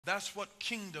That's what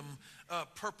kingdom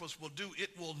purpose will do. It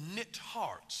will knit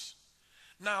hearts.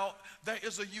 Now, there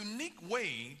is a unique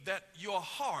way that your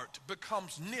heart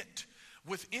becomes knit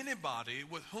with anybody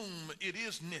with whom it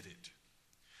is knitted.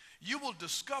 You will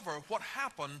discover what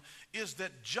happened is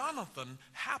that Jonathan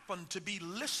happened to be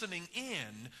listening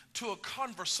in to a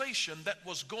conversation that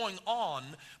was going on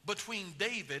between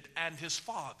David and his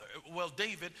father. Well,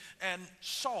 David and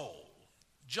Saul,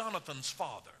 Jonathan's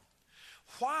father.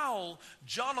 While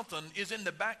Jonathan is in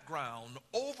the background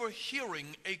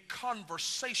overhearing a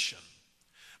conversation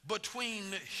between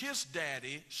his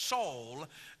daddy, Saul,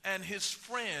 and his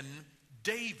friend,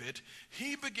 David,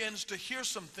 he begins to hear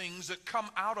some things that come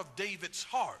out of David's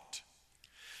heart.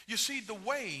 You see, the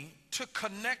way to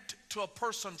connect to a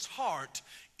person's heart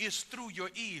is through your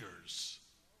ears.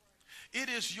 It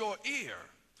is your ear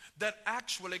that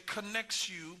actually connects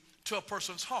you to a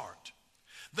person's heart.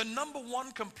 The number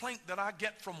one complaint that I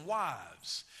get from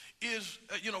wives is,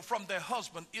 from their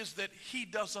husband, is that he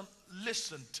doesn't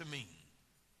listen to me.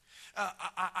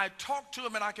 I talk to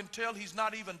him and I can tell he's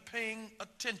not even paying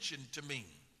attention to me.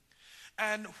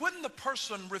 And when the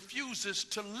person refuses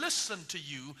to listen to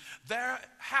you, there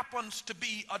happens to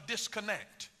be a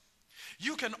disconnect.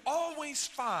 You can always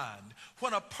find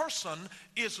when a person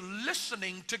is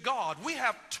listening to God. We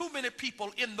have too many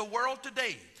people in the world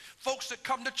today, folks that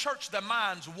come to church, their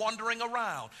minds wandering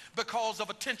around because of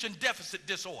attention deficit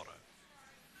disorder,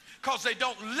 because they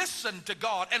don't listen to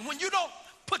God. And when you don't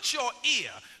put your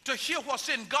ear to hear what's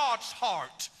in God's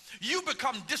heart, you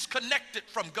become disconnected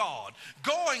from God,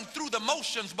 going through the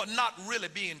motions but not really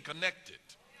being connected.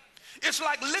 It's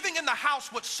like living in the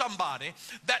house with somebody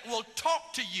that will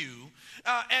talk to you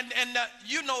and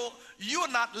you're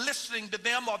not listening to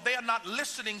them, or they're not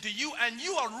listening to you, and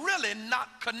you are really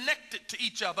not connected to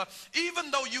each other,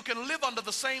 even though you can live under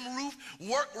the same roof,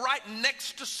 work right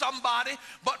next to somebody.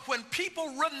 But when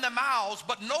people run their mouths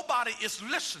but nobody is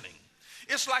listening,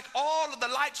 it's like all of the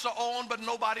lights are on but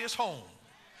nobody is home.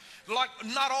 Like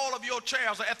not all of your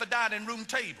chairs are at the dining room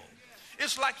table.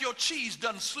 It's like your cheese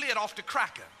done slid off the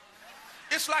cracker.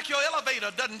 It's like your elevator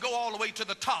doesn't go all the way to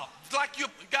the top. It's like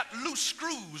you've got loose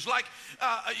screws, like,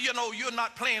 you're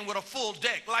not playing with a full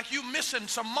deck, like you're missing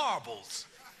some marbles.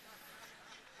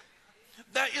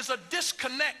 There is a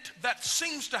disconnect that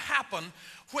seems to happen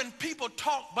when people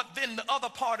talk, but then the other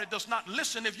party does not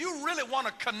listen. If you really want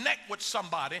to connect with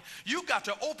somebody, you got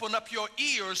to open up your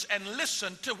ears and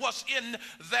listen to what's in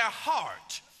their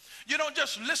heart. You don't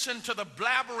just listen to the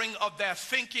blabbering of their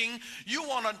thinking. You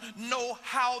want to know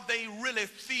how they really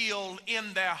feel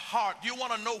in their heart. You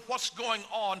want to know what's going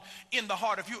on in the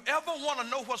heart. If you ever want to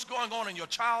know what's going on in your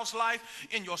child's life,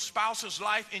 in your spouse's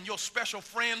life, in your special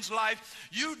friend's life,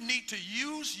 you need to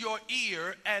use your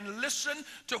ear and listen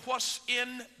to what's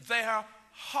in their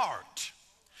heart.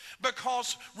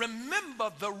 Because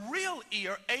remember, the real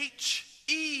ear,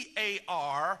 H-E-A-R-T,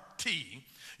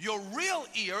 your real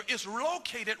ear is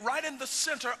located right in the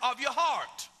center of your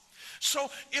heart.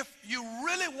 So if you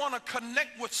really want to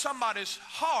connect with somebody's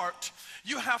heart,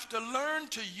 you have to learn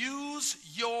to use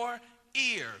your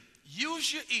ear.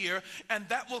 Use your ear, and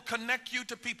that will connect you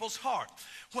to people's heart.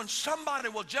 When somebody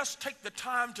will just take the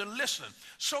time to listen,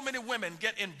 so many women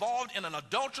get involved in an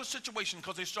adulterous situation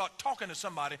because they start talking to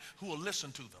somebody who will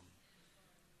listen to them.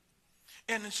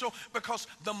 And so, because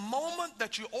the moment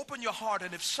that you open your heart,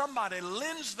 and if somebody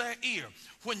lends their ear,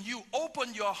 when you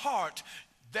open your heart,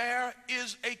 there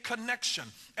is a connection.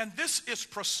 And this is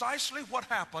precisely what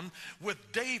happened with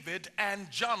David and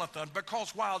Jonathan,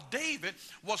 because while David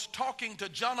was talking to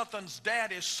Jonathan's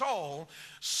daddy, Saul,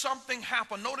 something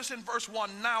happened. Notice in verse 1,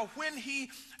 now when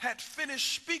he had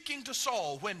finished speaking to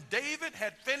Saul, when David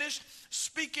had finished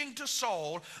speaking to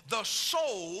Saul, the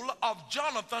soul of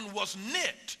Jonathan was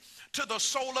knit to the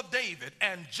soul of David,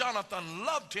 and Jonathan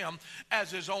loved him as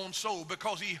his own soul,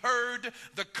 because he heard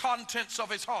the contents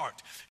of his heart.